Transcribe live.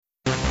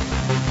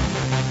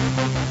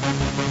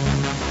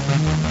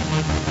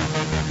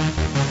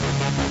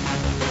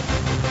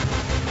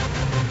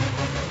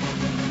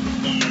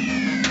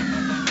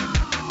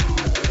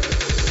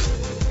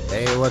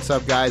what's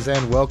up, guys,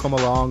 and welcome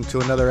along to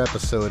another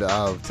episode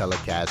of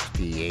Telecast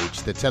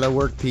PH, the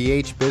Telework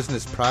PH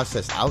Business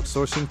Process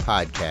Outsourcing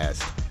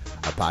Podcast,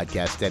 a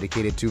podcast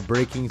dedicated to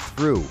breaking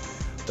through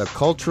the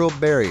cultural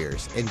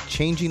barriers and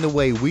changing the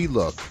way we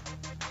look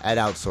at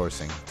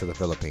outsourcing to the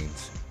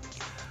Philippines.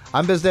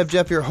 I'm BizDev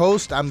Jeff, your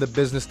host. I'm the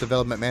Business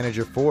Development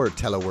Manager for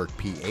Telework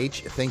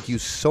PH. Thank you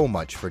so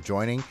much for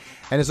joining.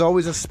 And as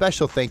always, a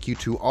special thank you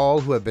to all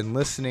who have been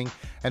listening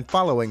and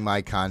following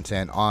my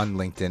content on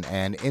LinkedIn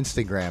and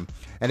Instagram.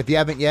 And if you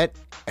haven't yet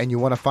and you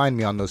want to find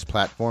me on those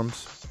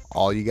platforms,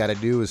 all you got to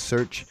do is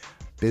search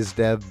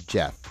BizDev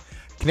Jeff.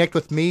 Connect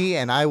with me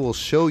and I will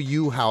show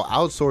you how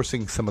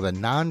outsourcing some of the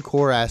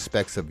non-core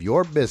aspects of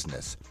your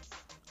business,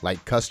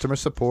 like customer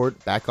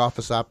support, back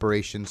office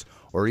operations,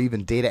 or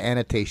even data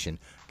annotation,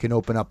 can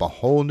open up a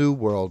whole new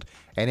world,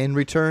 and in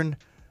return,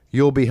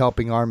 you'll be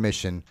helping our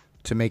mission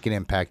to make an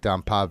impact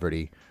on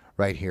poverty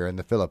right here in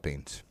the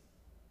Philippines.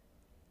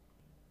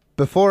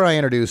 Before I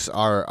introduce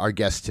our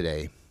guest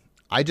today,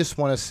 I just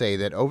want to say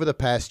that over the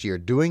past year,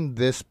 doing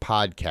this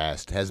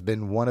podcast has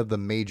been one of the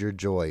major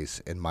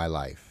joys in my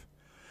life.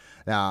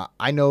 Now,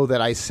 I know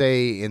that I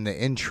say in the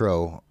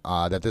intro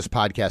that this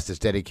podcast is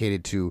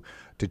dedicated to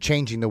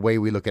changing the way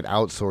we look at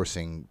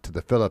outsourcing to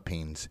the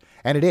Philippines,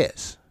 and it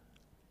is.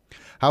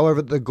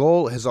 However, the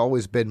goal has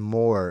always been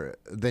more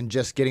than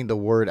just getting the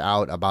word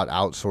out about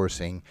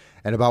outsourcing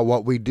and about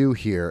what we do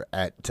here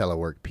at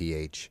Telework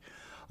PH.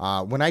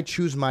 When I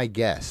choose my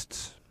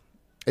guests,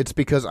 it's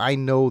because I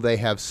know they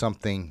have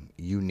something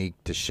unique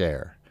to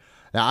share.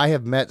 Now, I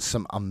have met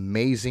some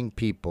amazing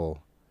people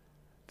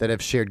that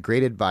have shared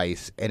great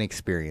advice and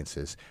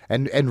experiences.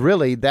 And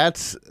really,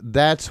 that's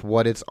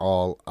what it's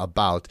all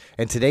about.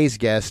 And today's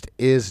guest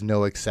is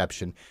no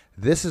exception.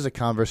 This is a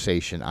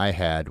conversation I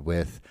had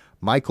with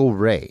Michael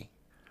Ray,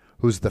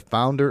 who's the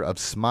founder of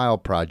Smile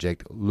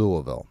Project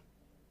Louisville.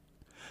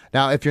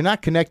 Now, if you're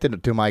not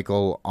connected to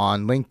Michael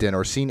on LinkedIn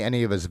or seen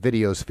any of his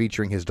videos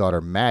featuring his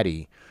daughter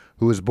Maddie,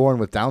 who was born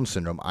with Down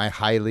syndrome, I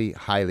highly,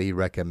 highly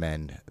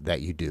recommend that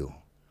you do.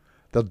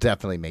 They'll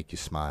definitely make you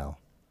smile.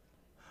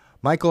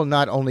 Michael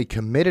not only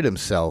committed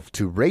himself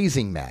to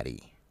raising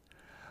Maddie,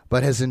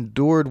 but has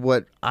endured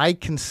what I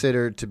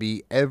consider to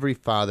be every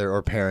father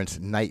or parent's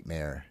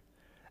nightmare,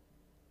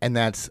 and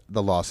that's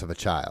the loss of a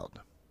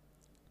child.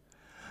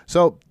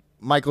 So,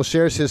 Michael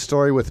shares his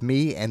story with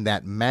me and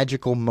that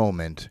magical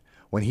moment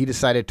when he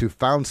decided to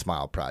found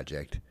Smile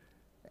Project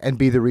and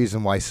be the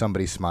reason why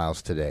somebody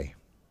smiles today.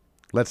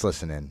 Let's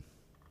listen in.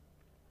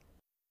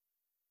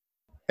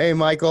 Hey,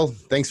 Michael.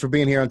 Thanks for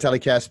being here on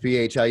Telecast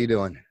PH. How you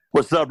doing?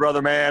 What's up,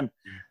 brother, man?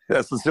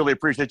 I sincerely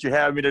appreciate you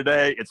having me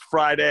today. It's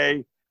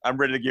Friday. I'm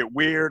ready to get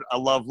weird. I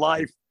love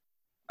life.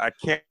 I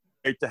can't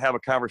wait to have a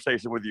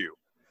conversation with you.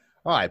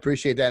 Oh, I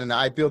appreciate that. And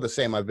I feel the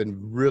same. I've been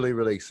really,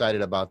 really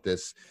excited about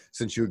this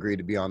since you agreed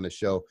to be on the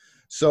show.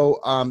 So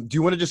do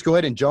you want to just go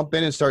ahead and jump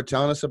in and start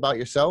telling us about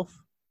yourself?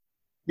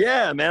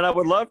 Yeah, man, I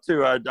would love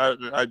to.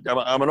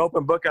 I'm an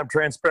open book. I'm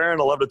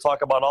transparent. I love to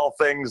talk about all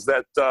things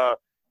that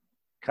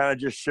kind of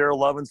just share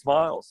love and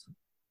smiles.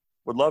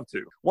 Would love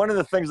to. One of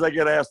the things I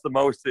get asked the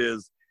most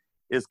is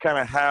kind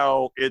of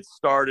how it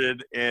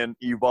started and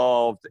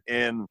evolved.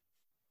 And,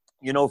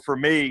 you know, for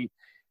me,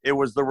 it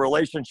was the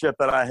relationship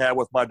that I had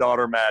with my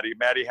daughter, Maddie.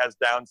 Maddie has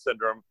Down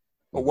syndrome.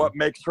 But what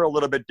makes her a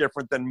little bit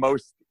different than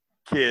most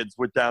kids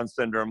with Down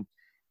syndrome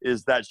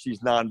is that she's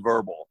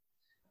nonverbal.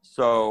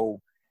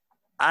 So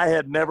I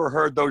had never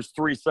heard those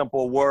three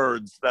simple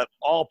words that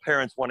all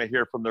parents want to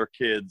hear from their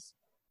kids,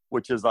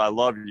 which is, I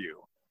love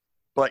you.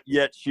 But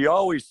yet she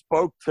always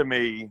spoke to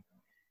me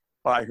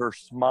by her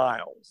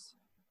smiles.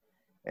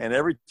 And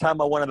every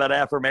time I wanted that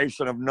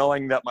affirmation of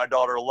knowing that my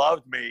daughter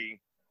loved me,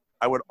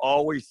 I would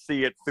always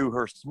see it through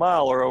her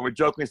smile, or I would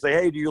jokingly say,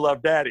 hey, do you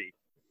love daddy?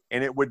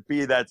 And it would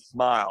be that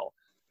smile.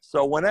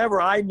 So whenever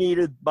I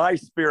needed my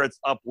spirits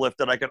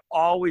uplifted, I could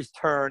always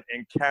turn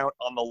and count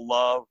on the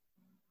love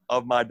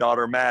of my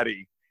daughter,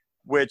 Maddie,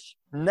 which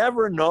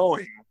never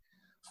knowing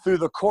through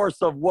the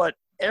course of what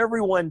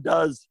everyone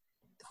does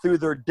through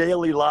their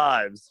daily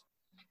lives,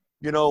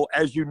 you know,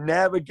 as you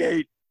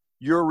navigate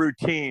your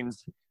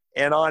routines.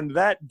 And on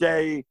that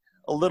day,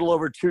 a little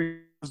over 2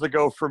 years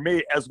ago for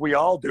me, as we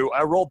all do,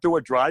 I rolled through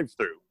a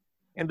drive-through.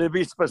 And to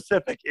be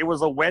specific, it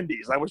was a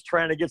Wendy's. I was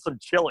trying to get some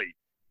chili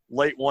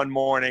late one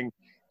morning.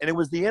 And it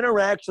was the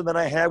interaction that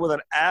I had with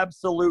an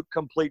absolute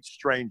complete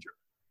stranger.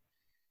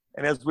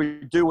 And as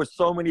we do with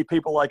so many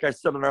people, like I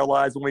said, in our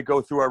lives, when we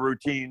go through our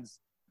routines,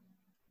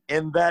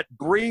 in that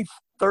brief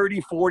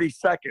 30, 40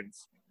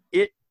 seconds,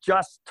 it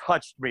just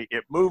touched me.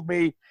 It moved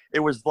me. It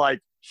was like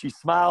she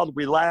smiled,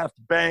 we laughed,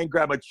 bang,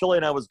 grabbed a chili,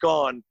 and I was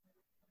gone.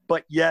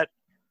 But yet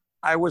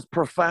I was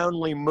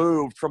profoundly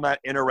moved from that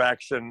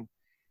interaction.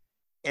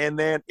 And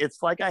then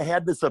it's like I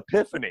had this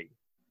epiphany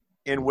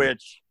in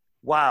which,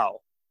 wow,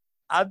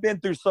 I've been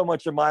through so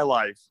much in my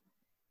life,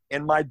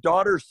 and my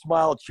daughter's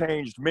smile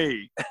changed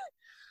me.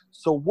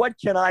 So what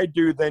can I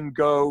do then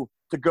go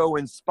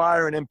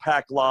inspire and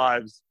impact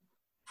lives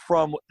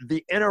from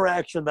the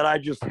interaction that I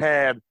just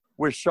had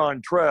with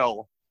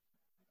Chantrell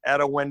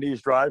at a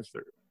Wendy's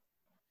drive-thru?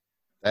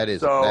 That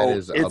So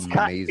is it's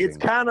amazing.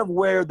 kind of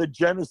where the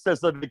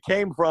genesis of it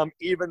came from,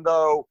 even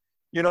though,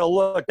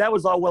 look, that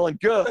was all well and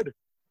good,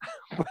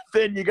 but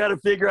then you got to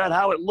figure out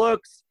how it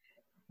looks,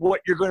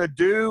 what you're going to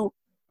do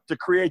to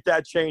create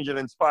that change and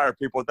inspire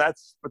people. But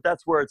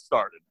that's where it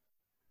started.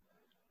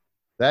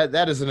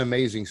 That is an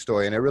amazing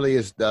story, and it really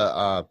is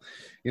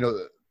you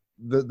know,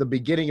 the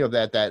beginning of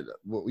that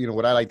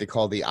what I like to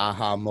call the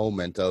aha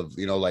moment of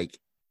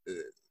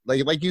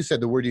like you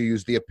said, the word you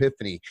used, the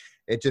epiphany.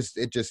 It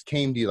just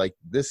came to you like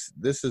this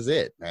is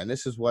it, man.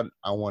 This is what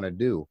I want to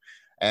do,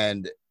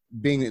 and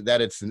being that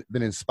it's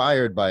been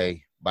inspired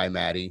by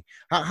Maddie.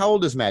 How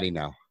old is Maddie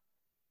now?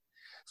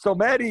 So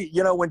Maddie,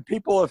 when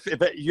people, if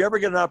you ever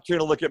get an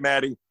opportunity to look at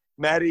Maddie,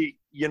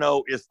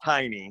 is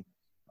tiny.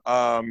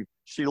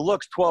 She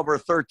looks 12 or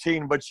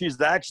 13, but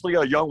she's actually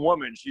a young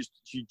woman.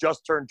 She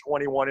just turned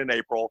 21 in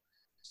April.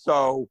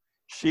 So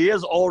she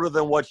is older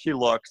than what she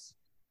looks.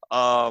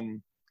 But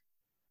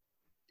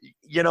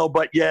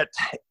yet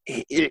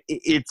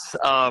it's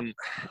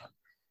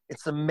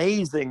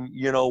amazing,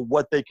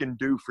 what they can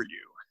do for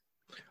you.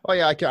 Oh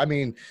yeah, I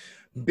mean,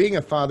 being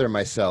a father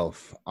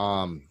myself,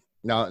 now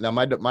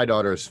my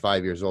daughter is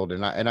 5 years old,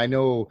 and I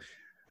know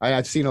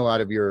I've seen a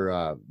lot of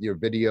your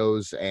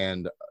videos,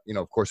 and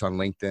of course on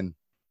LinkedIn.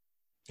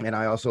 And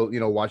I also,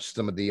 watched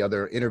some of the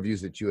other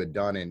interviews that you had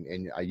done,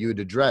 and you had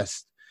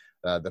addressed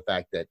the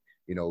fact that,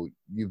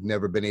 you've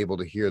never been able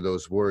to hear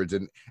those words.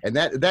 And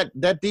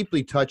that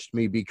deeply touched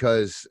me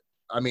because,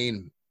 I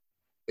mean,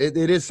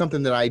 it is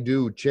something that I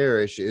do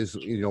cherish is,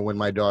 when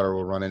my daughter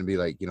will run in and be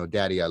like,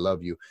 Daddy, I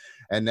love you.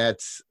 And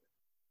that's,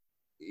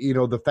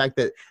 the fact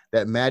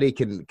that Maddie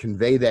can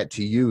convey that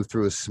to you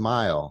through a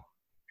smile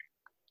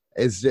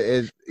is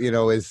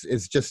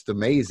just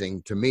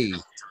amazing to me.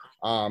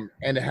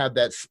 And to have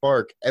that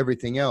spark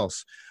everything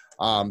else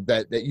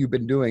that you've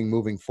been doing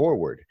moving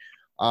forward.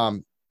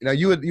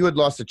 You had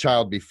lost a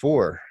child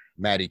before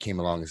Maddie came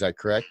along. Is that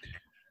correct?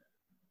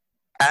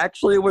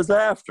 Actually, it was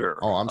after.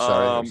 Oh, I'm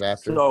sorry. It was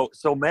after.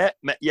 So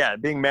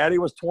being Maddie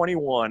was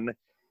 21,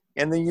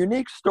 and the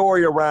unique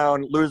story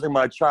around losing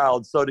my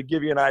child. So to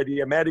give you an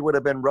idea, Maddie would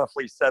have been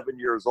roughly 7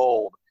 years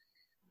old.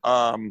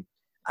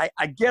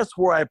 I guess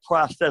where I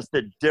processed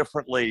it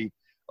differently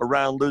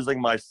around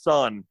losing my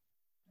son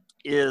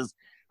is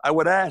I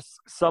would ask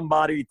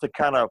somebody to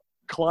kind of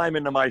climb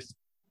into my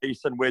space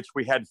in which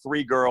we had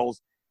 3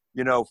 girls,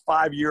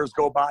 5 years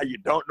go by, you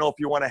don't know if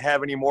you want to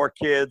have any more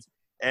kids,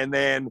 and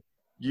then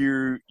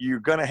you're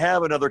going to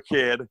have another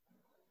kid,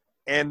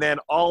 and then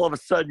all of a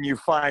sudden you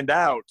find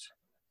out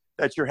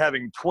that you're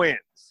having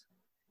twins,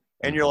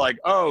 and you're like,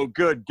 oh,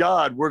 good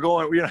God, we're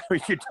going,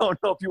 you don't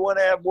know if you want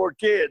to have more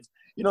kids,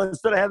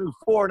 instead of having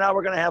 4, now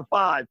we're going to have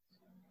 5.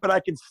 But I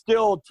can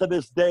still to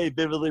this day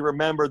vividly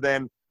remember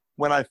then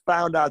when I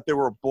found out there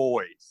were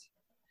boys.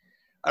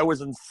 I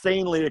was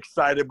insanely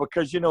excited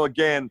because,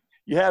 again,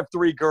 you have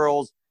 3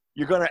 girls,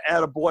 you're going to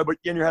add a boy, but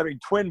then you're having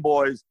twin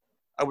boys.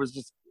 I was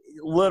just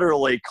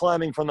literally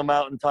climbing from the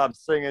mountaintop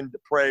singing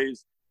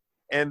praise.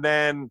 And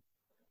then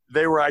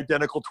they were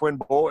identical twin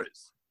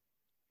boys.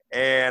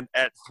 And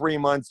at 3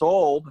 months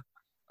old,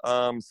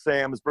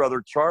 Sam's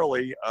brother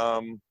Charlie,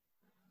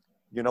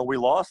 we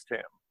lost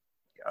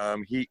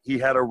him. He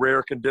had a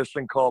rare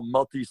condition called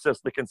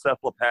multicystic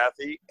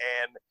encephalopathy,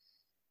 and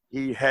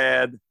he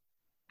had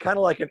kind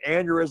of like an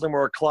aneurysm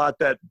or a clot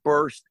that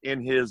burst in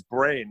his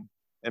brain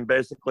and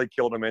basically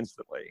killed him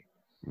instantly.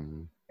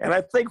 Mm-hmm. And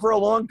I think for a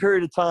long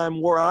period of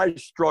time where I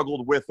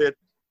struggled with it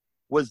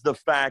was the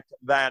fact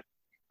that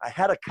I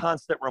had a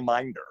constant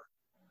reminder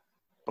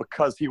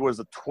because he was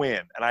a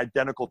twin, an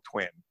identical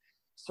twin.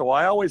 So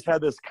I always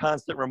had this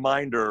constant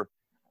reminder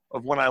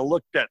of when I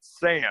looked at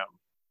Sam,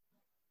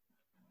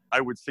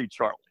 I would see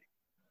Charlie.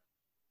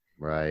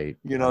 Right.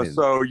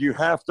 So you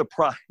have to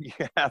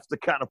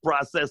kind of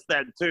process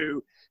that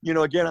too.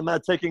 Again, I'm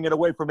not taking it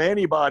away from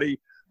anybody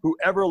who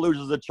ever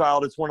loses a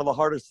child. It's one of the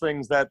hardest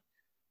things that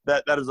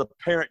as a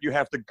parent you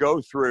have to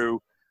go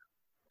through.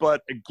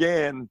 But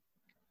again,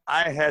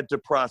 I had to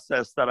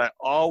process that I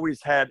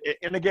always had.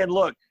 And again,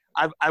 look,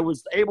 I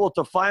was able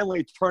to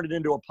finally turn it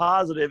into a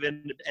positive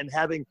and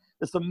having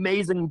this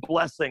amazing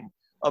blessing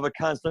of a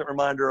constant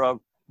reminder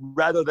of,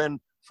 rather than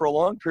for a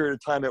long period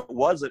of time, it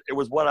was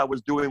what I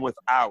was doing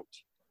without,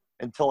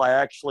 until I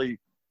actually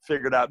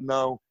figured out,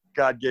 no,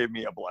 God gave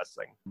me a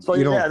blessing. So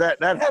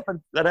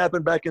that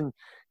happened back in,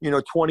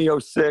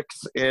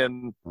 2006.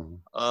 And,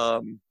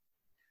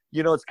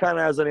 it's kind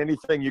of as in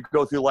anything you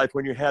go through life,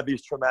 when you have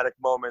these traumatic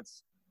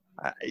moments,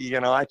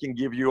 I can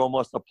give you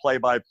almost a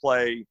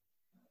play-by-play,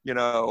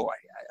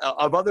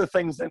 of other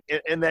things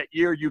in that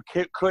year you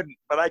couldn't,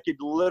 but I could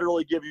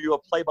literally give you a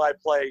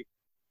play-by-play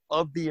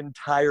of the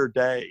entire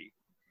day,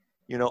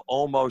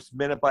 almost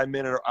minute by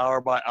minute or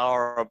hour by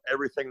hour of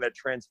everything that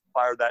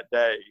transpired that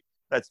day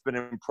that's been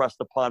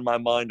impressed upon my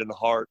mind and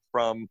heart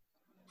from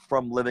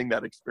living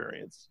that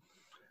experience.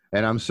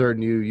 And I'm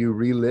certain you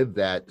relive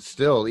that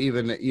still,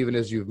 even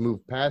as you've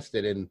moved past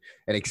it and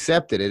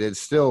accepted it,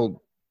 it's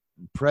still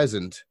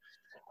present.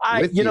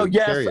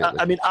 Yes.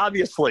 I mean,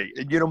 obviously,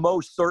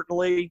 most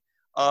certainly.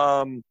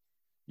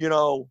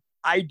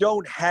 I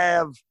don't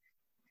have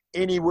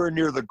anywhere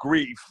near the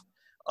grief.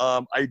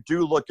 I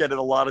do look at it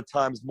a lot of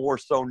times more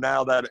so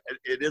now that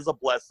it is a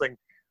blessing,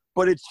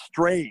 but it's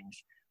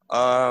strange.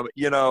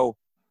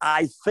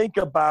 I think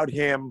about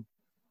him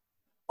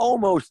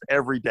almost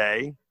every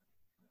day.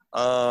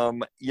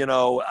 Look,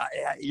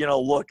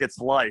 it's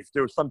life.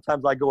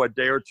 Sometimes I go a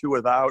day or two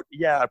without.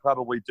 Yeah, I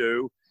probably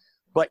do.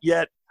 But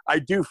yet I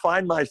do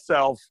find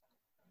myself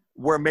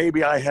where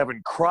maybe I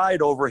haven't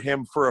cried over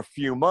him for a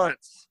few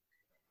months.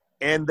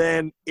 And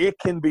then it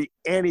can be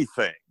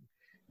anything.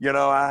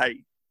 I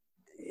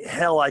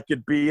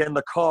could be in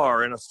the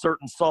car and a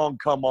certain song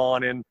come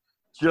on and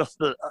just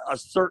a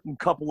certain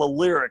couple of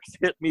lyrics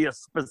hit me a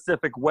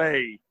specific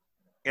way.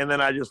 And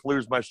then I just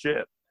lose my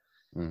shit.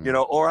 Mm-hmm.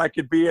 Or I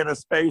could be in a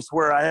space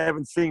where I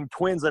haven't seen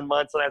twins in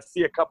months and I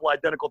see a couple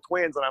identical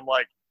twins and I'm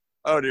like,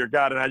 oh dear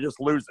God, and I just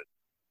lose it.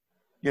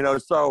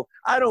 So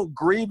I don't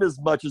grieve as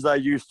much as I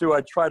used to.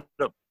 I try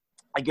to,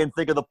 again,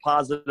 think of the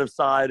positive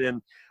side,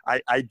 and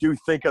I do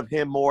think of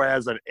him more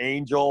as an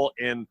angel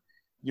and,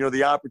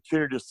 the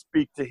opportunity to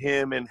speak to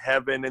him in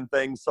heaven and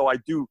things. So I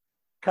do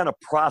kind of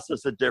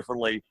process it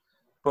differently.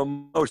 But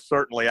most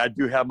certainly I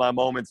do have my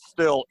moments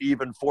still,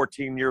 even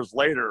 14 years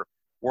later,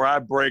 where I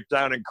break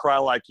down and cry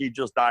like he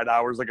just died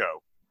hours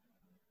ago.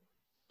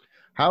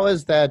 How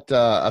has that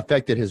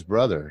affected his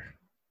brother?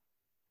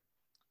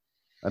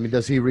 I mean,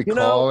 does he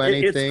recall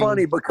anything? It's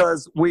funny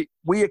because we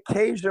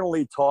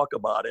occasionally talk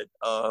about it.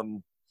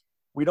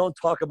 We don't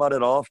talk about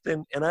it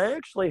often. And I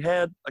actually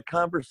had a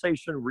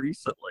conversation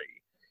recently.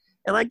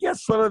 And I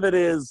guess some of it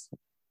is,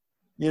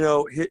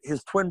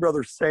 his twin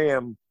brother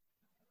Sam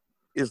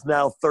is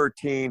now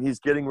 13. He's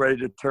getting ready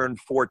to turn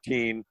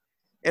 14.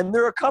 And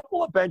there are a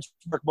couple of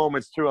benchmark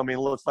moments too. I mean,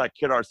 let's not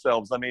kid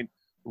ourselves. I mean,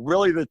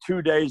 really the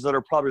 2 days that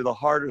are probably the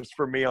hardest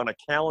for me on a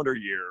calendar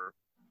year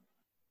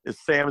is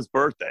Sam's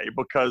birthday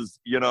because,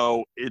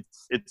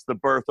 it's the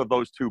birth of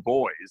those two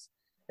boys.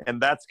 And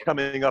that's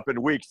coming up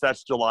in weeks.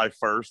 That's July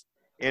 1st.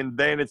 And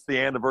then it's the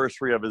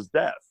anniversary of his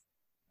death.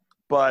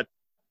 But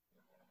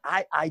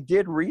I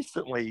did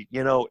recently,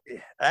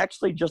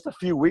 actually just a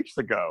few weeks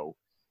ago,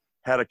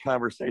 had a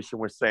conversation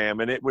with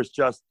Sam. And it was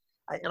just,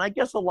 and I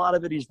guess a lot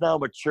of it, he's now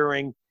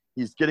maturing.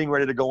 He's getting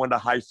ready to go into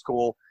high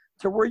school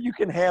to where you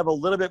can have a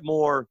little bit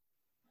more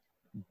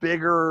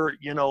bigger,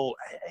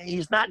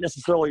 he's not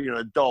necessarily an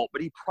adult,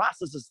 but he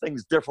processes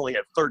things differently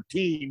at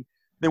 13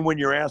 than when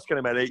you're asking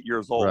him at 8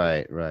 years old.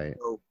 Right.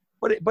 So,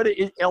 but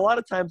a lot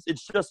of times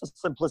it's just a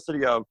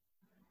simplicity of,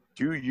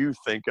 do you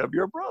think of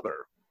your brother?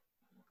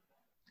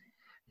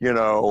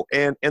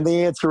 And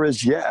the answer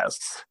is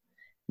yes,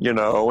 and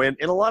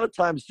a lot of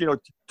times,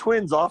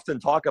 twins often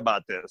talk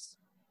about this,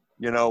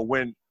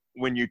 when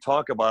you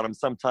talk about them,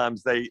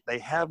 sometimes they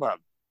have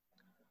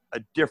a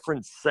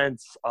different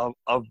sense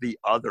of the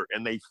other,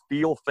 and they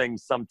feel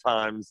things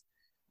sometimes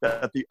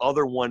that the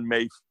other one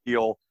may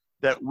feel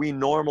that we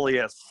normally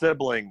as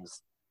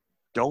siblings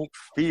don't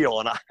feel.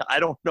 And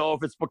I don't know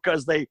if it's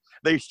because they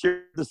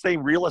shared the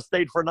same real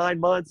estate for 9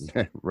 months,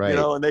 right.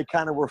 And they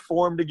kind of were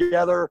formed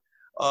together,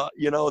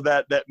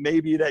 that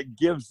maybe that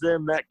gives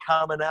them that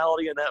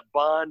commonality and that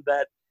bond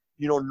that,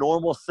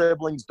 normal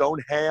siblings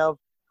don't have.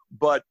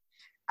 But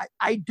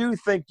I do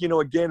think,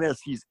 again,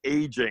 as he's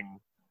aging,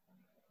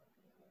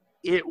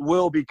 it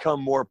will become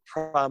more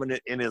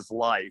prominent in his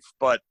life,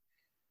 but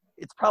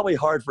it's probably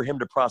hard for him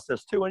to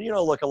process too. And,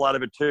 look, a lot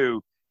of it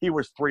too, he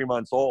was 3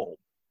 months old.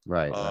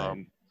 Right.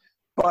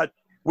 But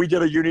we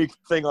did a unique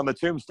thing on the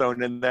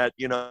tombstone in that,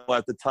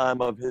 at the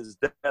time of his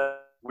death,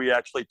 we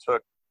actually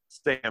took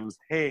Sam's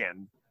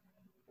hand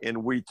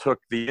and we took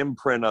the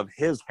imprint of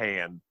his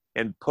hand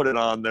and put it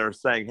on there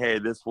saying, hey,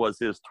 this was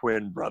his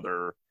twin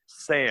brother,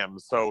 Sam.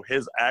 So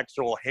his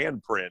actual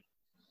handprint,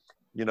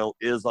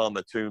 is on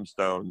the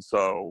tombstone.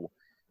 So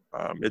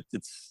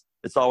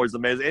it's always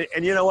amazing.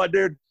 And you know what,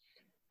 dude?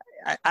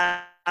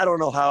 I don't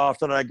know how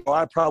often I go.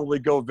 I probably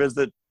go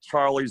visit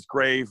Charlie's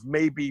grave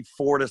maybe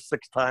 4 to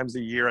 6 times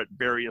a year at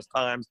various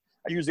times.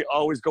 I usually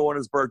always go on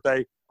his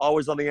birthday,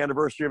 always on the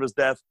anniversary of his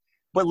death.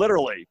 But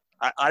literally,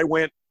 I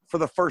went for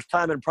the first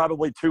time in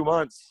probably 2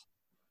 months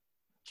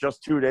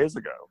just 2 days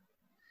ago.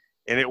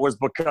 And it was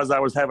because I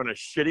was having a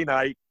shitty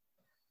night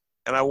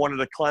and I wanted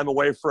to climb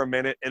away for a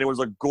minute. And it was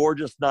a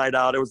gorgeous night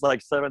out. It was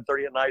like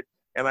 7:30 at night.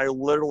 And I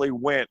literally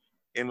went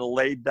and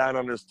laid down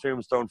on his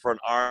tombstone for an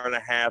hour and a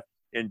half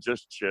and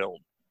just chilled.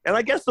 And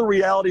I guess the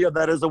reality of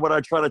that is, and what I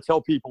try to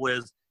tell people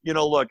is,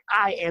 look,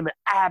 I am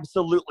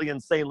absolutely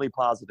insanely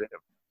positive,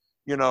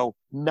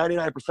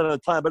 99% of the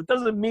time. But it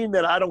doesn't mean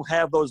that I don't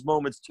have those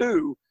moments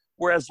too,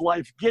 whereas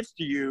life gets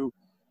to you.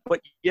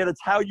 But yet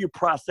it's how you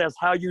process,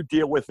 how you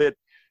deal with it,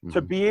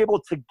 to be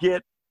able to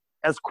get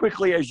as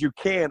quickly as you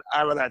can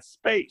out of that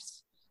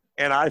space.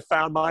 And I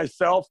found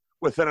myself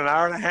within an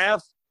hour and a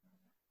half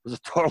was a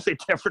totally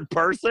different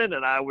person,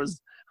 and I was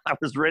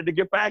ready to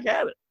get back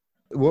at it.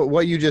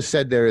 What you just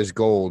said there is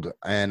gold,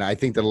 and I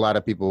think that a lot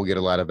of people will get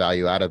a lot of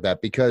value out of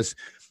that, because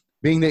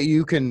being that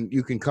you can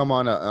come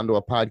onto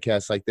a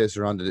podcast like this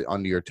or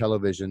onto your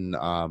television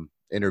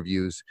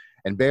interviews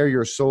and bare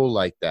your soul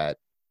like that,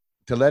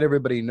 to let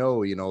everybody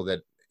know,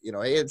 that,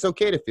 hey, it's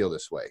okay to feel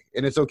this way,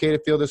 and it's okay to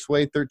feel this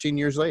way 13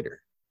 years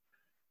later.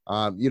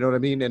 You know what I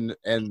mean?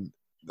 And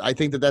I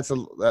think that's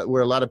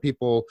where a lot of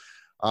people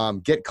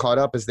get caught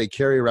up as they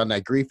carry around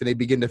that grief, and they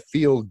begin to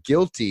feel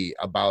guilty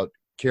about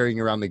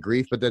carrying around the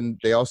grief, but then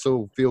they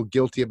also feel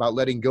guilty about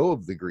letting go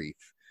of the grief.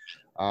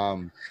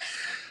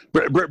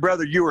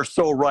 Brother, you are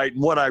so right.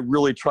 And what I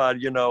really tried,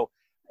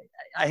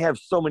 I have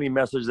so many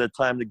messages at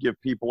time to give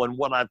people. And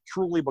what I've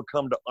truly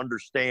become to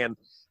understand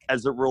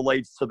as it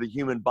relates to the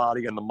human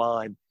body and the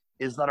mind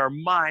is that our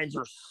minds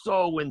are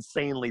so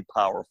insanely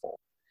powerful.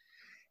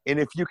 And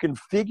if you can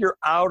figure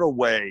out a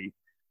way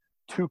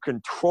to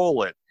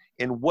control it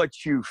in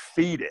what you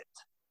feed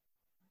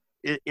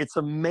it, it's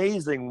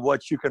amazing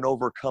what you can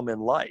overcome in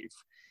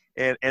life.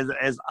 And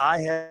as I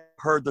have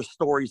heard the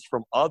stories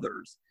from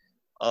others,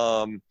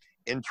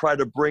 and try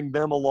to bring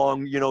them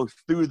along,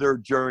 through their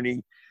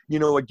journey,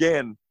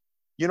 again,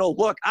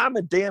 look, I'm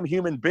a damn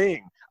human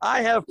being.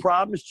 I have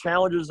problems,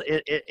 challenges,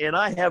 and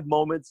I have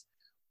moments.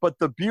 But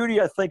the beauty,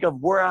 I think,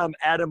 of where I'm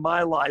at in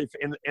my life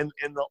in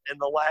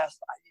the last,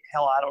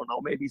 I don't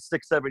know, maybe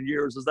 6-7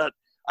 years, is that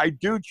I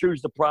do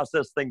choose to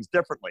process things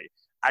differently.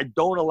 I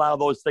don't allow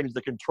those things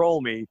to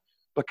control me,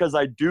 because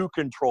I do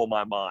control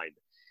my mind.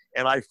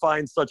 And I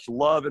find such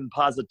love and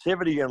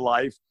positivity in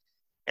life,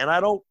 and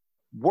I don't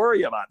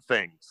worry about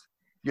things,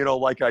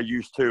 like I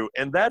used to.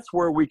 And that's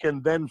where we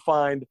can then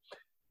find,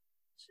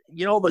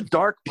 the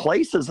dark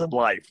places in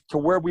life to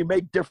where we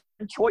make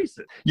different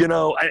choices,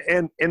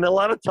 and a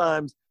lot of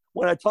times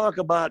when I talk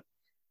about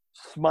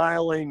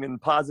smiling and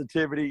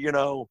positivity,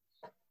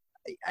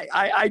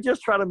 I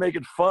just try to make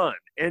it fun.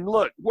 And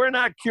look, we're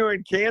not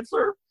curing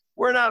cancer.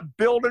 We're not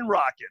building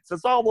rockets.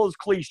 It's all those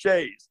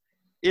cliches.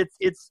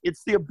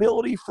 It's the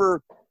ability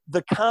for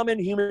the common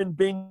human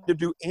being to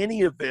do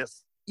any of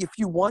this if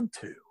you want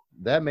to.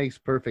 That makes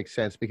perfect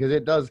sense, because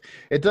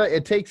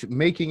it takes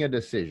making a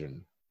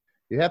decision.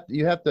 You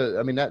have to,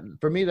 I mean, that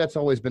for me, that's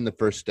always been the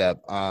first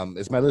step.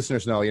 As my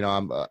listeners know,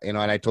 I'm, and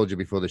I told you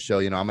before the show,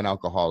 I'm an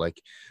alcoholic,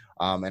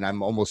 and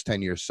I'm almost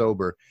 10 years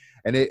sober,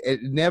 and it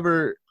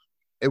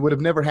would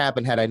have never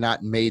happened had I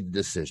not made the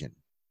decision.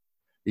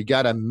 You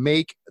got to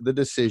make the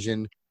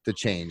decision to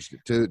change,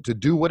 to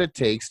do what it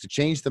takes to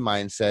change the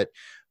mindset,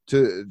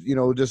 to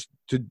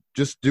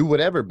just do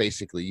whatever.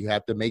 Basically, you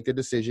have to make the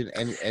decision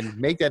and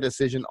make that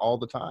decision all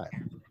the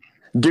time.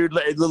 Dude,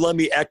 let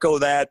me echo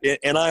that.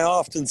 And I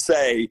often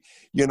say,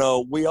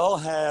 we all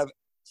have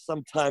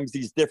sometimes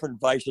these different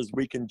vices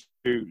we can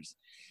choose.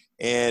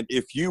 And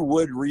if you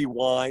would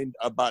rewind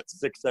about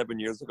 6-7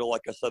 years ago,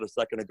 like I said a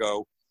second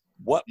ago,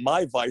 what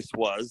my vice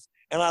was,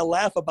 and I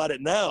laugh about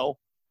it now,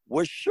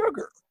 was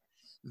sugar.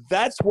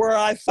 That's where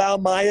I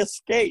found my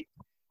escape.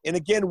 And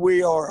again,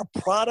 we are a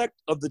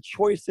product of the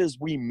choices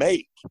we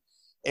make.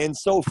 And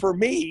so for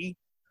me,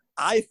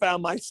 I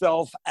found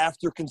myself,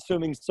 after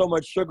consuming so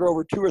much sugar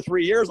over 2 or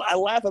 3 years, I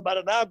laugh about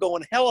it now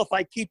going, hell, if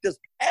I keep this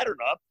pattern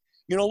up,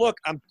 look,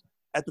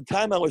 at the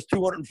time I was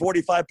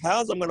 245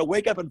 pounds. I'm going to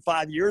wake up in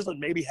 5 years and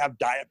maybe have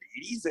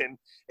diabetes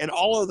and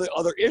all of the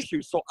other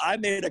issues. So I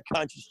made a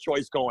conscious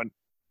choice going,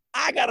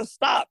 I got to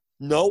stop.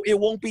 No, it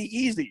won't be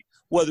easy,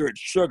 whether it's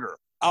sugar,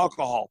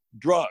 alcohol,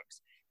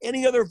 drugs,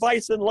 any other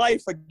vice in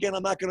life. Again,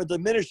 I'm not going to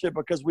diminish it,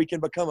 because we can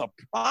become a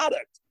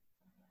product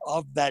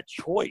of that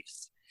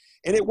choice.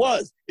 And it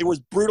was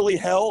brutally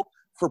hell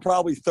for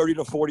probably 30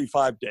 to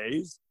 45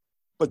 days.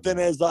 But then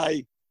as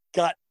I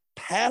got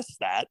past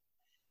that,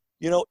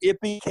 it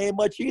became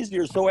much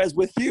easier. So as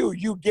with you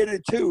get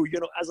it too,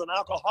 as an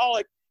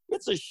alcoholic,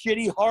 it's a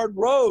shitty, hard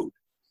road.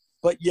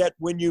 But yet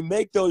when you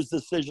make those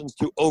decisions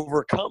to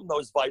overcome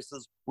those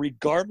vices,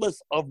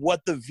 regardless of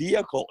what the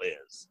vehicle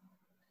is,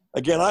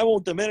 again, I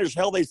won't diminish.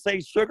 Hell, they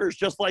say sugar is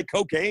just like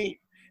cocaine.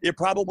 It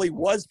probably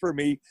was for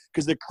me,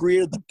 because it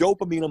created the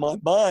dopamine in my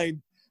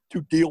mind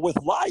to deal with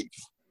life.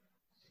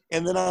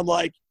 And then I'm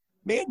like,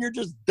 man, you're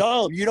just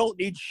dumb. You don't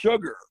need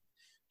sugar.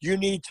 You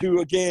need to,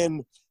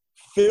 again,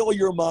 fill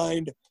your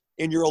mind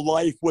and your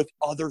life with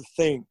other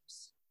things.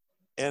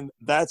 And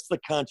that's the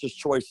conscious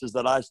choices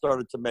that I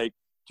started to make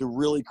to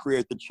really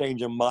create the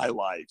change in my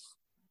life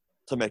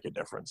to make a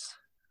difference.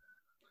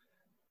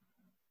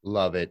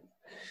 Love it.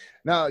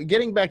 Now,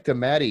 getting back to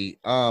Maddie,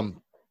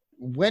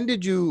 when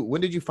did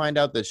you find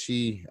out that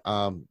she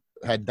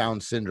had Down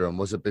syndrome?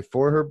 Was it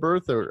before her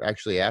birth or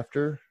actually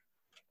after?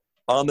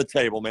 On the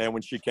table, man,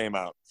 when she came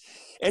out.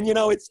 And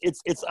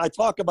it's I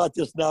talk about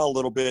this now a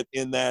little bit,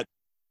 in that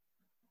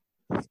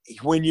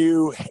when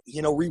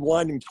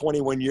rewinding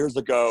 21 years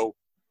ago,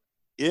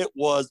 it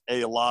was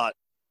a lot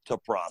to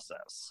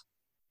process.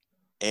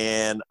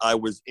 And I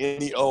was in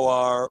the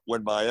OR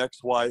when my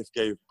ex-wife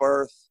gave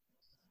birth.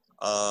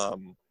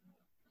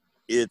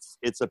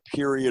 It's a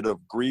period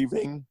of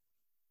grieving.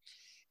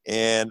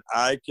 And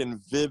I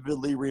can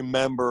vividly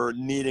remember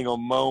needing a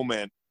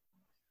moment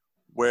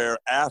where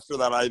after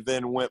that, I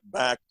then went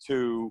back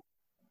to,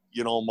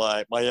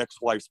 my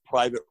ex-wife's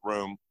private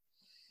room.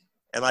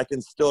 And I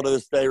can still to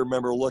this day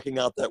remember looking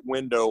out that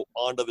window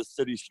onto the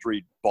city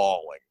street,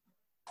 bawling,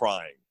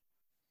 crying.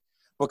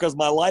 because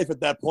my life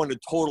at that point had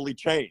totally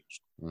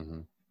changed,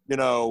 you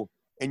know,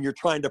 and you're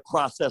trying to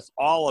process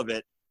all of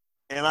it.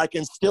 And I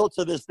can still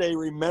to this day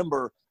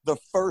remember the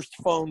first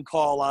phone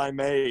call I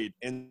made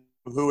and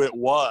who it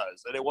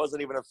was. And it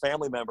wasn't even a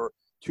family member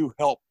to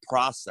help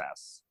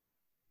process.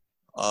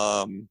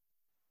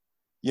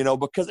 You know,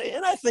 because,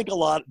 and I think a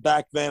lot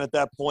back then at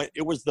that point,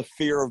 it was the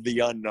fear of the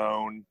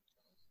unknown,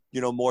 you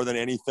know, more than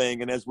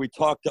anything. And as we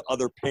talked to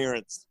other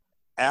parents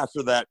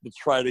after that to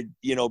try to,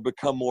 you know,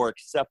 become more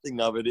accepting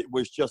of it, it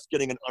was just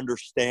getting an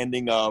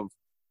understanding of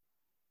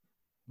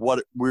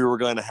what we were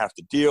going to have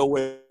to deal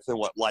with and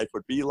what life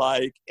would be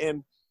like.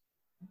 And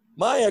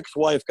my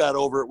ex-wife got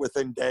over it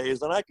within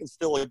days. And I can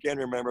still, again,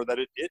 remember that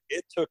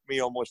it took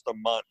me almost a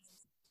month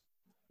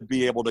to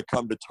be able to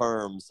come to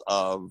terms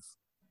of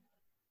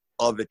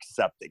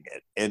accepting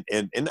it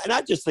and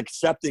not just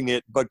accepting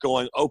it, but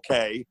going,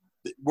 okay,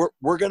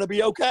 we're going to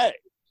be okay.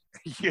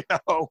 You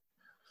know,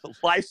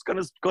 life's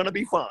going to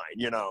be fine,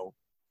 you know?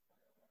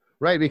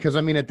 Right. Because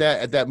I mean, at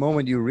that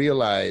moment you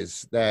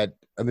realize that,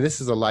 I mean,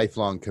 this is a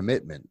lifelong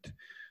commitment.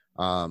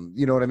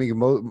 You know what I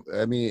mean?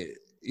 I mean,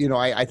 you know,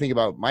 I think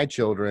about my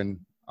children,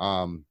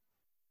 and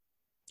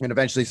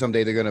eventually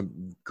someday they're going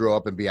to grow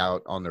up and be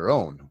out on their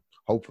own,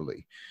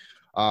 hopefully.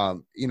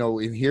 You know,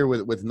 in here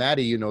with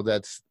Maddie, you know,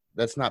 that's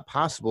not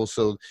possible.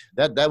 So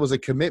that was a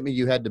commitment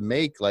you had to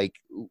make, like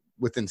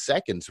within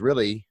seconds,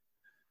 really.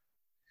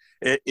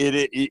 It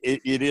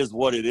is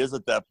what it is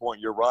at that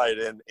point. You're right.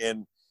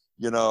 And,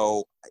 you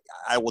know,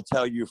 I will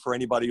tell you, for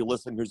anybody who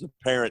listens who's a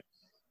parent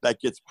that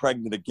gets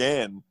pregnant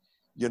again,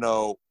 you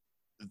know,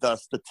 the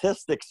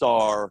statistics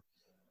are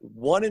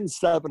 1 in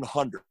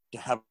 700 to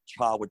have a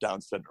child with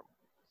Down syndrome.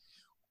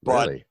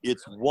 But Really?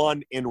 It's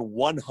 1 in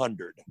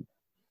 100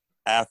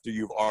 after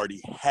you've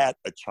already had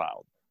a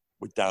child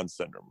with Down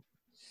syndrome.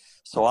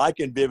 So I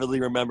can vividly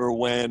remember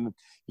when,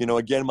 you know,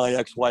 again, my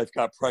ex-wife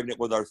got pregnant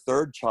with our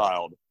third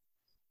child.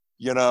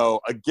 You know,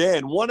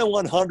 again, 1 in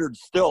 100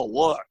 still,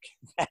 look,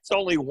 that's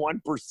only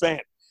 1%.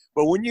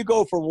 But when you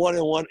go from 1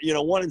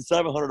 in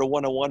 700 to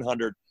 1 in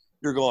 100,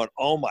 you're going,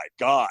 oh my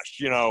gosh,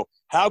 you know,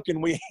 how can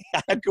we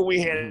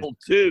handle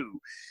two,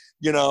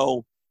 you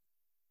know,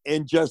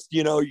 and just,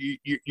 you know,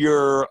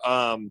 your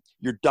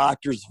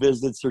doctor's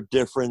visits are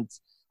different.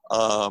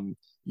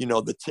 You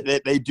know,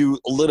 they do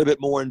a little bit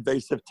more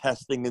invasive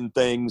testing and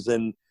things,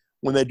 and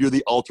when they do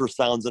the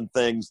ultrasounds and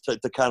things to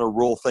kind of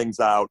rule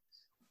things out.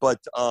 But,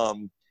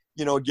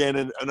 you know, again,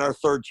 and our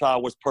third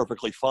child was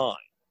perfectly fine.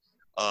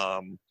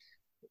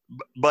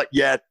 But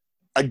yet,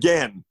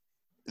 again,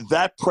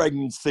 that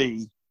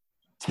pregnancy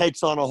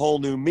takes on a whole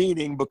new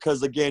meaning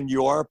because, again,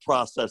 you are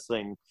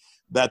processing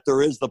that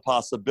there is the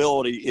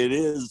possibility. It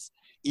is,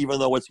 even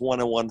though it's 1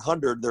 in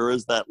 100, there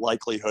is that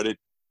likelihood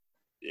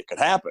it could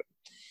happen,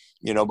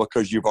 you know,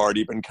 because you've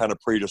already been kind of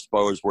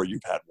predisposed where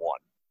you've had one.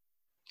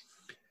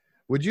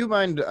 Would you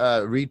mind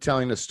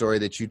retelling the story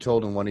that you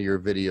told in one of your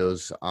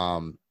videos?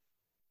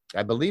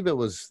 I believe it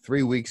was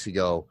 3 weeks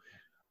ago,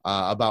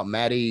 about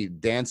Maddie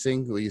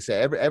dancing. Where you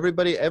say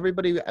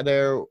everybody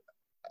there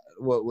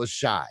was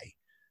shy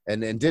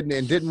and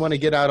didn't want to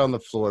get out on the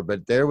floor,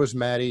 but there was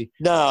Maddie.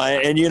 No,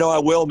 and you know I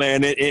will,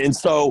 man. And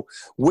so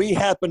we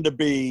happened to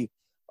be.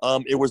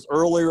 It was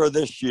earlier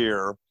this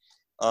year.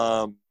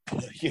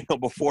 You know,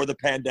 before the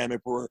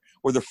pandemic, where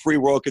the free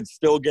world could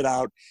still get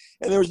out,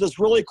 and there was this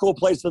really cool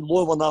place in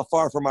Louisville, not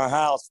far from our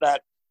house,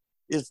 that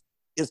is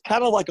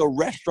kind of like a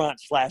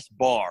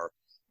restaurant/bar.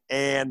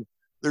 And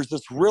there's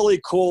this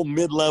really cool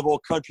mid-level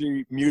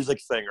country music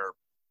singer.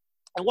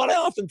 And what I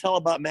often tell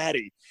about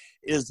Maddie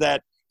is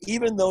that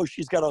even though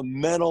she's got a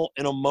mental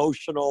and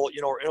emotional,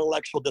 you know, or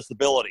intellectual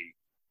disability,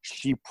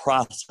 she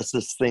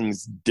processes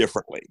things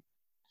differently.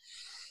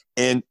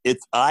 And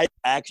I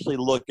actually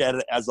look at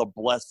it as a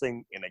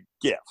blessing and a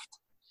gift.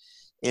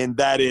 And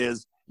that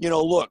is, you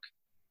know, look,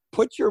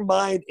 put your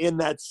mind in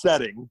that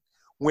setting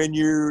when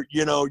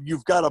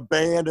you've got a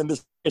band and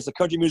this is a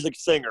country music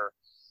singer,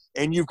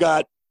 and you've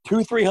got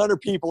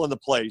 200-300 people in the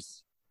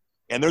place,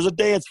 and there's a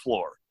dance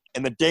floor,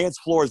 and the dance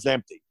floor is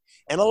empty.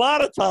 And a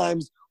lot of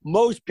times,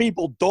 most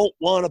people don't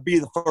want to be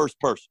the first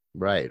person.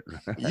 Right.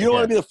 You don't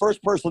want to be the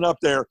first person up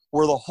there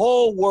where the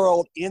whole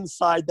world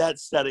inside that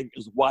setting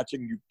is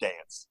watching you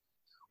dance.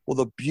 Well,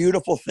 the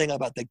beautiful thing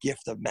about the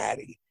gift of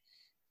Maddie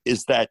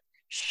is that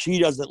she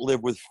doesn't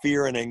live with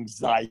fear and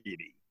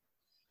anxiety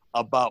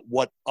about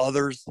what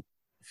others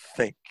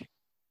think.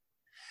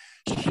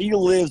 She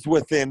lives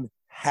within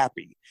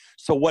happy.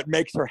 So what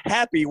makes her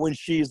happy when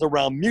she's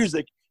around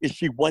music is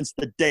she wants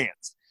to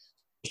dance.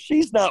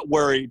 She's not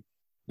worried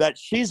that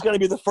she's going to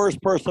be the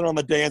first person on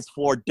the dance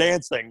floor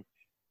dancing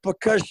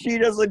because she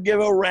doesn't give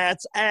a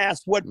rat's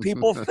ass what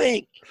people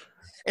think.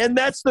 And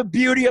that's the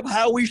beauty of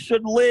how we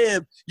should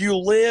live. You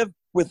live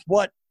with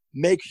what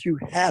makes you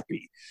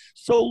happy.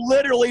 So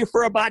literally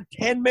for about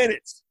 10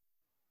 minutes,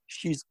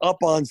 she's up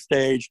on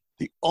stage,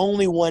 the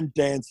only one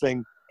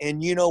dancing.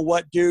 And you know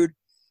what, dude?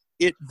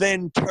 It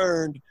then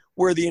turned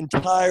where the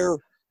entire,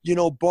 you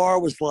know, bar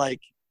was like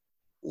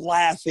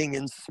laughing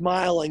and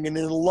smiling and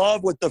in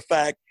love with the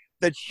fact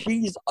that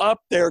she's up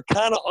there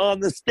kind of on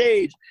the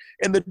stage.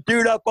 And the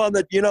dude up on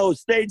the,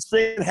 stage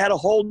singing had a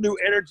whole new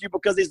energy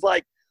because he's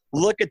like,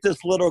 look at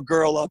this little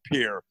girl up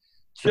here,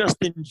 just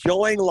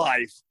enjoying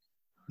life,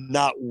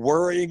 not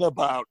worrying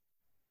about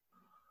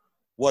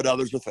what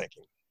others are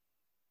thinking.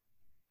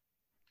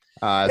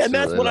 And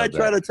that's what I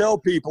try to tell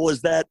people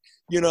is that,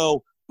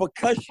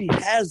 because she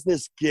has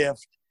this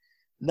gift,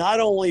 not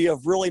only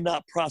of really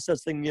not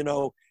processing,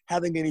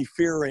 having any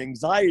fear or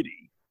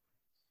anxiety,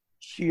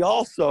 she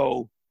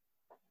also,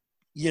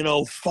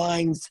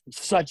 finds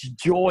such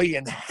joy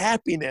and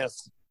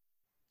happiness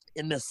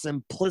in the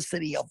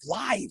simplicity of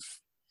life.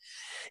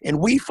 And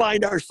we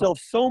find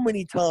ourselves so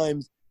many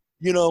times,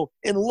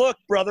 and look,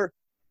 brother,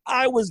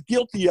 I was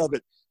guilty of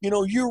it.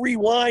 You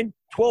rewind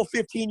 12,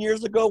 15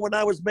 years ago when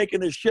I was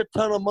making a shit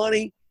ton of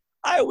money,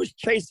 I was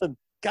chasing,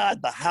 God,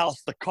 the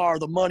house, the car,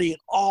 the money, and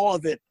all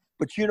of it.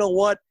 But you know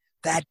what?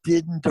 That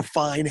didn't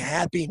define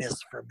happiness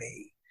for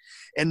me.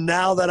 And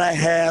now that I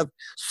have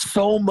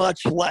so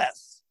much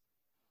less,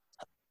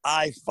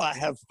 I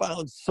have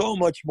found so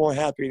much more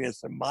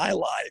happiness in my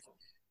life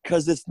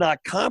because it's not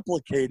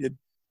complicated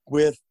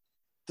with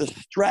the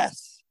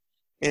stress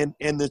and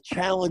the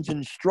challenge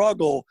and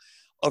struggle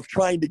of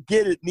trying to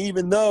get it. And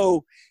even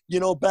though,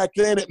 back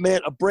then it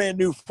meant a brand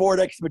new Ford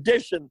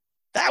Expedition,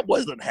 that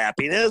wasn't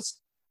happiness.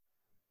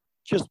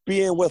 Just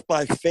being with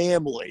my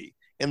family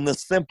and the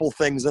simple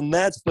things. And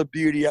that's the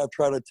beauty I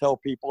try to tell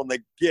people, and the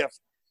gift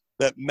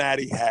that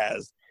Maddie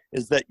has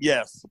is that,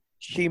 yes,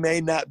 she may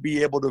not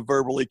be able to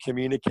verbally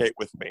communicate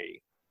with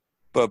me,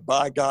 but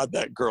by God,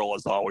 that girl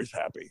is always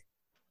happy.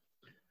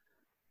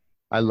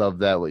 I love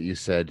that, what you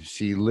said.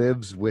 She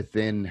lives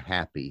within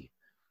happy.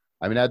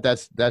 I mean,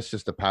 that's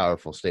just a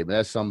powerful statement.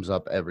 That sums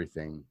up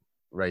everything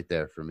right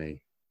there for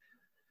me.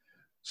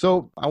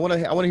 So I want to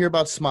hear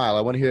about Smile.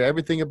 I want to hear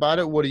everything about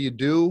it. What do you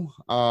do?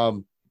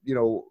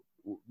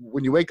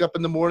 When you wake up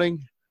in the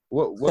morning,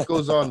 what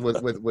goes on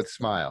with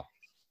Smile?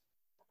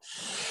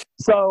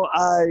 So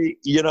I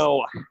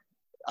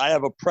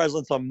have a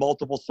presence on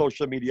multiple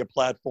social media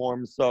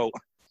platforms. So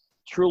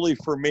truly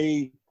for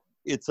me,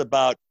 it's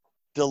about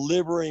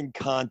delivering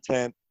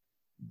content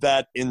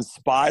that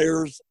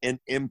inspires and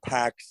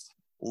impacts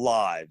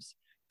lives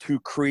to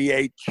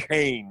create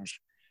change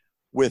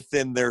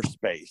within their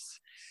space.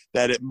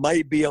 That it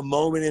might be a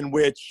moment in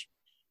which,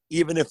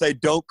 even if they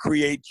don't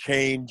create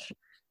change,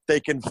 they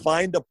can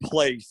find a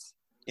place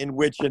in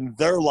which in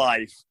their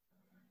life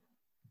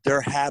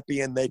they're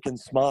happy and they can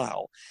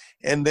smile.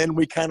 And then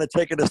we kind of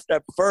take it a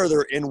step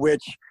further in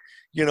which,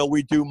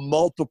 we do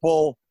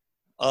multiple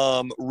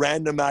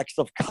random acts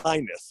of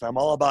kindness. I'm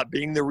all about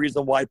being the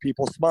reason why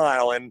people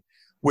smile. And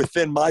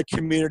within my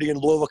community in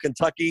Louisville,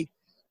 Kentucky,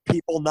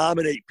 people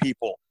nominate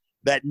people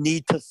that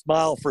need to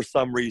smile for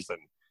some reason.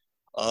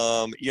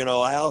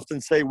 I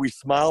often say we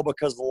smile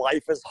because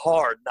life is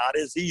hard, not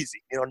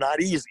easy.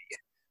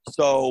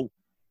 So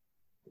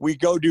we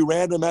go do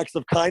random acts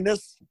of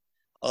kindness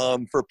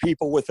for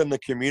people within the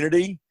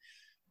community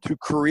to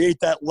create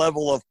that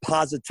level of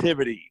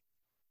positivity,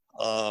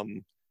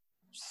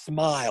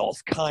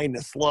 smiles,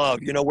 kindness, love,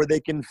 where they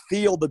can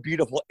feel the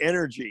beautiful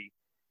energy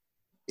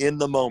in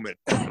the moment.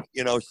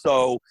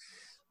 So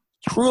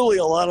truly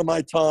a lot of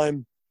my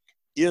time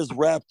is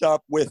wrapped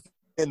up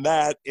within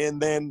that.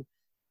 And then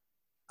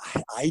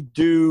I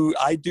do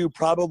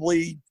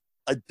probably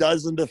a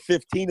dozen to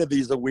 15 of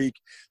these a week,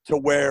 to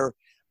where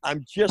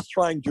I'm just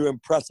trying to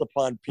impress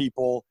upon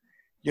people,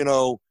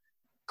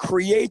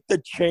 create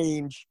the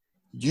change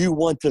you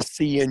want to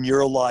see in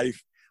your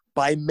life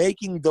by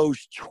making those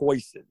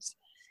choices.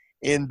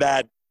 In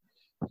that,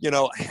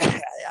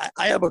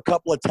 I have a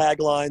couple of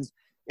taglines,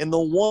 and the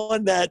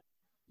one that,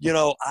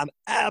 I'm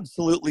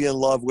absolutely in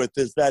love with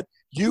is that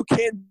you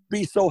can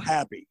be so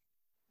happy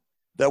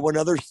that when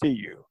others see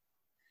you,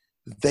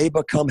 they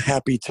become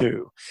happy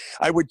too.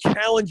 I would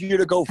challenge you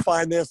to go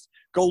find this,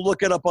 go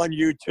look it up on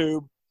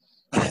YouTube.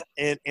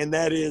 And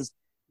that is,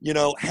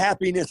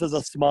 happiness is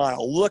a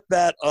smile. Look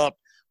that up,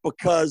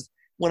 because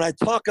when I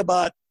talk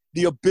about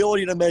the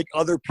ability to make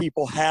other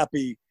people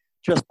happy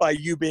just by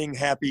you being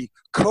happy,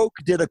 Coke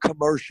did a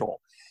commercial,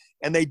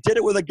 and they did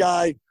it with a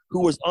guy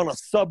who was on a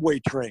subway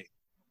train,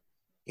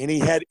 and he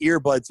had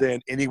earbuds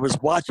in, and he was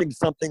watching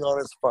something on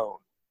his phone,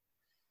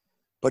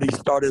 but he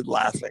started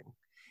laughing,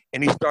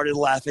 and he started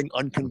laughing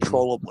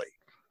uncontrollably.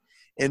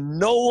 And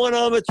no one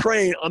on the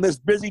train, on this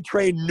busy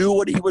train, knew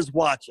what he was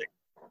watching.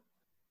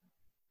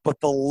 But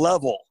the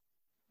level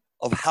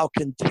of how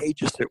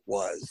contagious it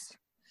was,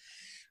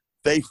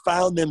 they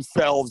found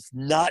themselves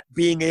not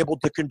being able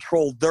to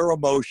control their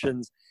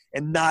emotions.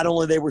 And not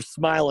only they were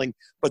smiling,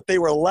 but they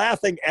were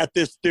laughing at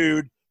this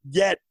dude,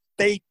 yet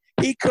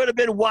he could have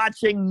been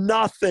watching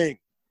nothing.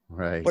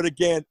 Right. But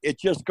again, it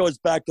just goes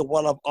back to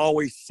what I've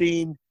always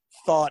seen,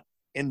 thought,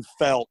 and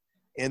felt.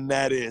 And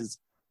that is,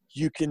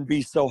 you can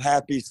be so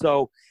happy.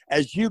 So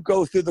as you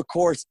go through the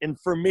course, and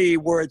for me,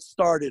 where it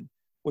started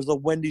was a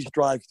Wendy's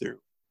drive-thru.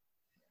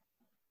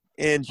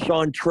 And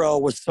Sean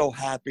Trell was so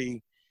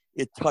happy,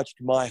 it touched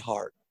my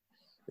heart,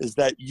 is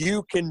that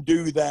you can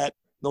do that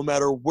no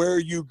matter where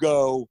you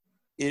go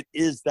it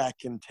is that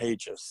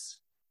contagious.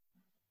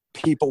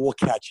 People will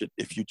catch it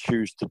if you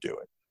choose to do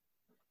it.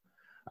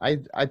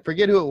 I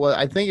forget who it was.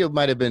 I think it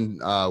might have been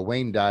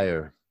Wayne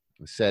Dyer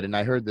said, and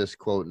I heard this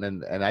quote,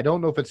 and I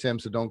don't know if it's him,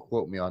 so don't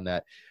quote me on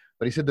that.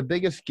 But he said the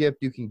biggest gift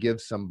you can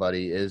give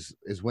somebody is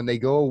when they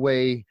go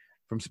away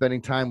from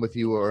spending time with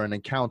you or an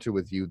encounter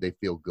with you, they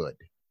feel good.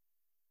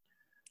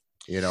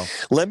 You know.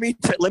 Let me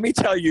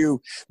tell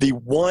you the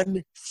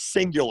one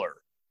singular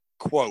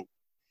quote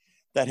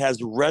that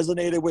has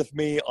resonated with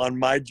me on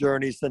my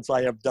journey since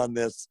I have done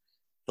this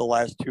the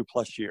last 2+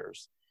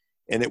 years.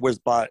 And it was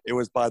by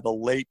the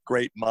late,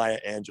 great Maya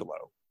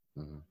Angelou.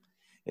 Mm-hmm.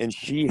 And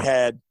she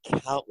had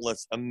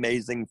countless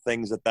amazing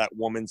things that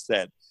woman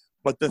said.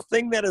 But the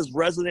thing that has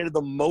resonated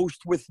the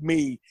most with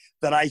me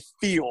that I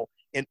feel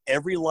in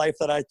every life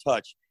that I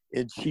touch,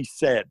 and she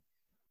said,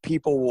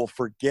 people will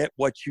forget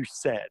what you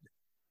said.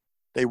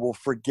 They will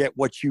forget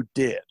what you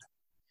did,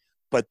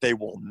 but they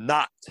will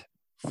not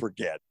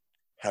forget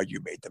how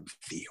you made them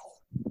feel.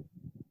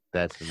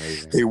 That's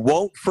amazing. They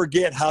won't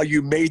forget how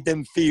you made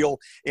them feel.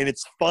 And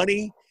it's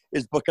funny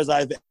is because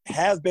I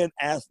have been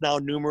asked now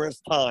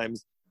numerous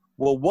times,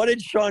 well, what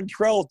did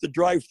Chantrell at the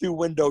drive-through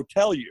window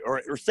tell you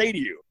or say to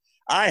you?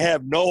 I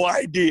have no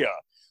idea,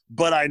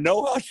 but I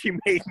know how she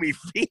made me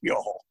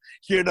feel.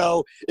 You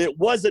know, it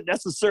wasn't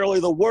necessarily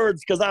the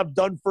words because I've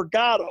done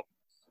forgot them.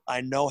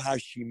 I know how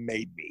she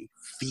made me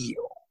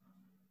feel.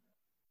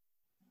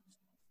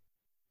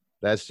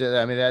 That's just,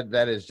 I mean,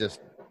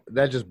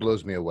 that just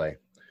blows me away.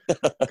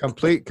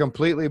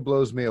 Completely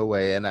blows me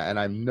away. And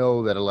I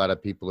know that a lot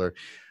of people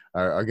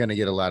are going to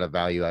get a lot of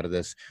value out of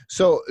this.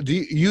 So do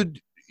you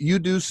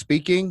do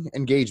speaking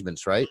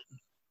engagements, right?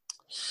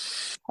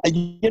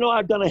 You know,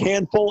 I've done a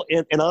handful,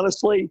 and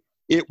honestly,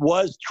 it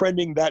was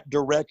trending that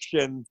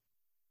direction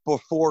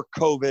before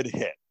COVID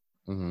hit.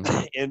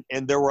 Mm-hmm.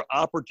 And there were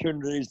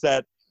opportunities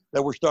that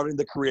were starting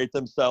to create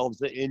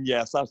themselves. And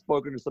yes, I've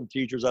spoken to some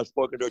teachers. I've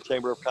spoken to a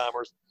Chamber of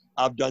Commerce.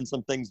 I've done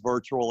some things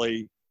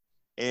virtually.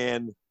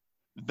 And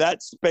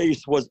that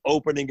space was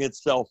opening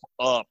itself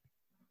up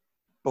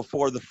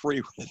before the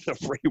free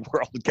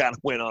world kind of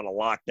went on a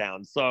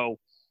lockdown. So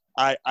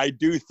I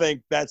do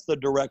think that's the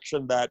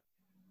direction that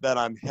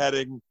I'm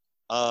heading.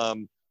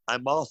 I'm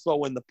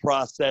also in the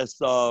process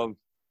of,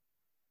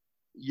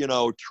 you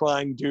know,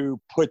 trying to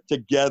put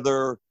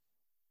together,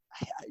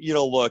 you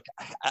know, look,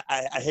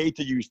 I hate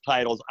to use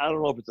titles. I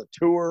don't know if it's a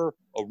tour,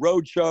 a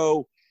road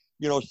show,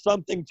 you know,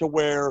 something to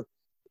where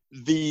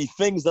the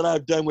things that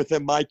I've done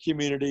within my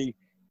community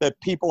that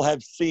people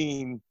have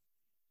seen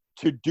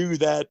to do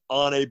that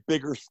on a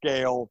bigger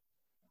scale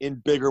in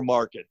bigger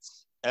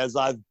markets as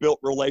I've built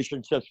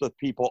relationships with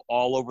people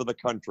all over the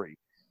country.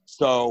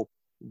 So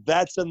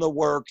that's in the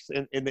works,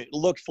 and it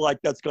looks like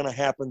that's going to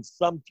happen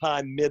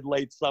sometime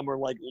late summer,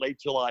 like late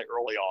July,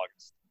 early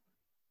August.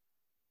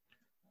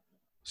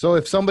 So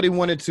if somebody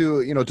wanted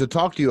to, you know, to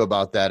talk to you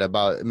about that,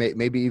 about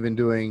maybe even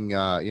doing,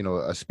 you know,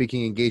 a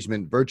speaking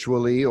engagement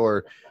virtually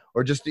or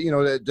just, you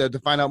know, to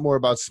find out more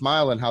about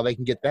Smile and how they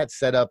can get that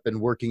set up and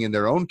working in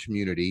their own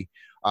community,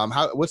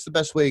 what's the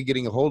best way of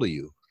getting a hold of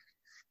you?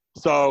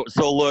 So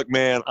look,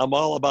 man, I'm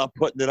all about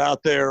putting it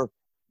out there,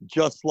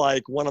 just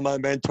like one of my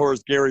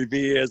mentors, Gary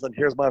Vee, is. And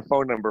here's my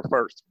phone number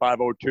first,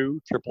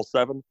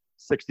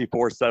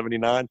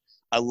 502-777-6479.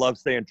 I love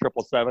saying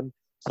 777.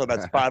 So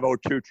that's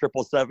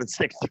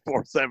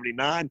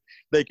 502-777-6479.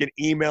 They can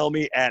email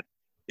me at,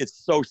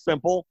 it's so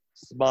simple,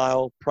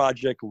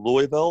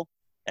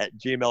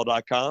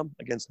 smileprojectlouisville@gmail.com.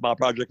 Again,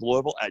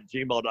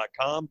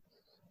 smileprojectlouisville@gmail.com.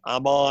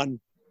 I'm on,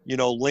 you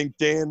know,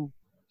 LinkedIn,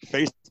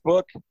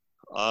 Facebook.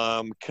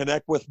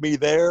 Connect with me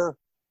there.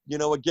 You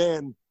know,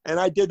 again, and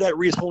I did that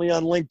recently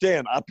on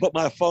LinkedIn. I put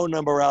my phone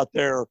number out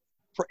there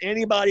for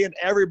anybody and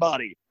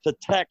everybody to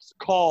text,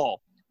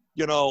 call.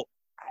 You know,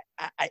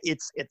 I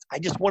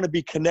just want to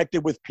be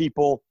connected with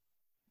people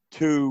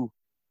to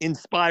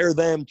inspire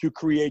them to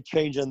create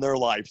change in their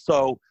life.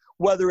 So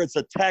whether it's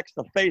a text,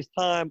 a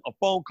FaceTime, a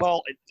phone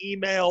call, an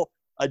email,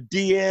 a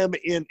DM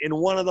in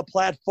one of the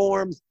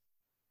platforms,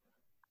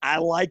 I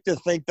like to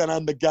think that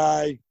I'm the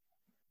guy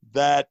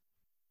that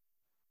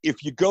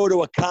if you go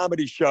to a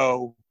comedy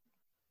show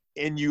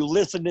and you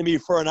listen to me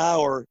for an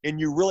hour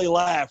and you really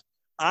laugh,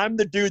 I'm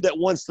the dude that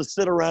wants to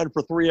sit around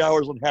for 3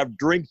 hours and have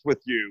drinks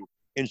with you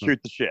and shoot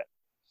the shit.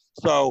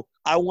 So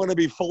I want to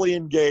be fully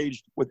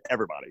engaged with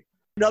everybody.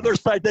 Another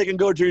site they can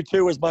go to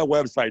too is my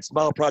website,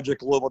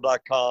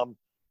 smileprojectlouisville.com.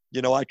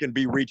 You know, I can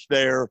be reached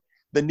there.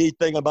 The neat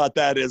thing about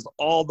that is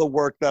all the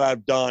work that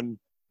I've done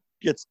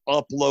gets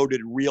uploaded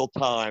real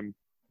time,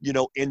 you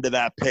know, into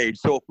that page.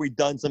 So if we've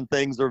done some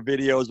things or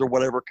videos or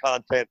whatever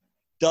content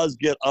does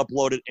get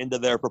uploaded into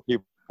there for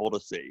people to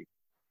see.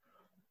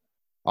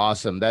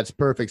 Awesome. That's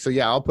perfect. So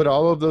yeah, I'll put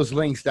all of those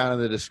links down in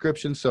the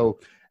description so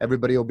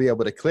everybody will be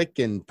able to click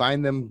and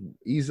find them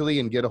easily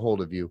and get a hold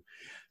of you.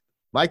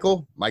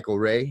 Michael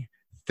Ray,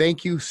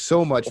 thank you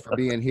so much for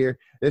being here.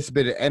 This has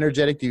been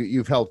energetic.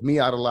 You've helped me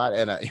out a lot.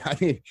 And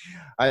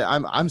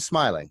I'm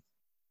smiling.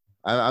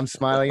 I'm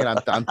smiling and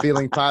I'm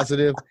feeling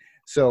positive.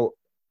 So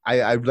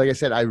I like I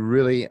said, I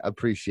really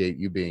appreciate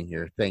you being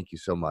here. Thank you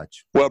so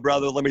much. Well,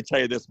 brother, let me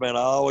tell you this, man.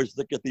 I always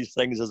look at these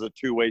things as a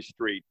two-way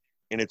street,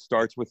 and it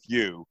starts with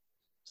you.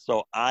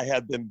 So I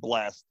have been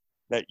blessed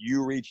that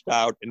you reached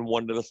out and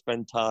wanted to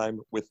spend time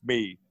with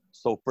me.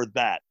 So for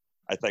that,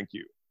 I thank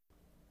you.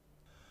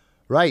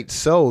 Right.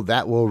 So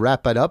that will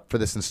wrap it up for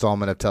this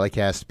installment of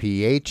Telecast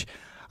PH.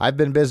 I've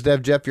been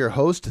BizDev Jeff, your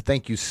host.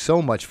 Thank you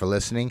so much for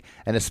listening,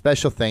 and a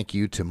special thank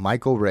you to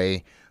Michael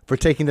Ray for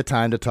taking the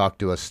time to talk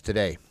to us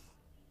today.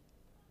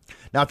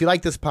 Now, if you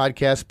like this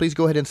podcast, please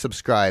go ahead and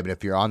subscribe. And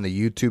if you're on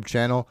the YouTube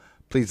channel,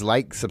 please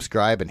like,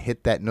 subscribe, and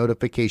hit that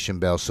notification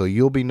bell so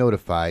you'll be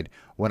notified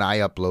when I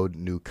upload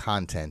new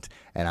content.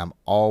 And I'm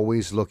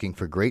always looking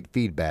for great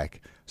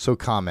feedback, so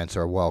comments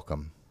are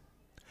welcome.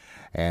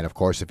 And, of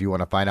course, if you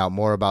want to find out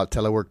more about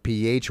Telework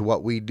PH,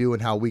 what we do,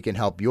 and how we can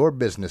help your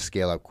business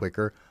scale up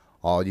quicker,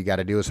 all you got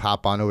to do is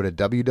hop on over to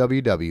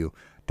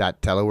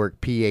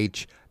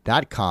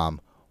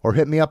www.teleworkph.com or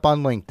hit me up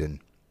on LinkedIn.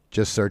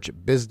 Just search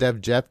BizDev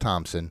Jeff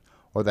Thompson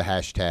or the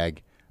hashtag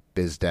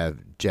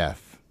BizDevJeff.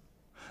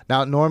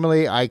 Now,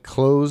 normally I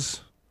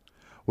close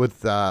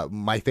with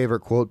my favorite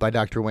quote by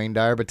Dr. Wayne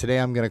Dyer, but today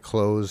I'm going to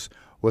close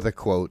with a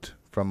quote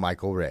from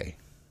Michael Ray.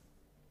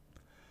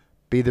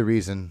 Be the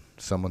reason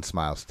someone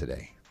smiles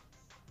today.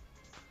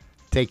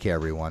 Take care,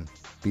 everyone.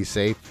 Be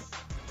safe.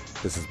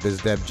 This is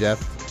BizDev Jeff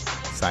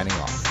signing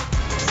off.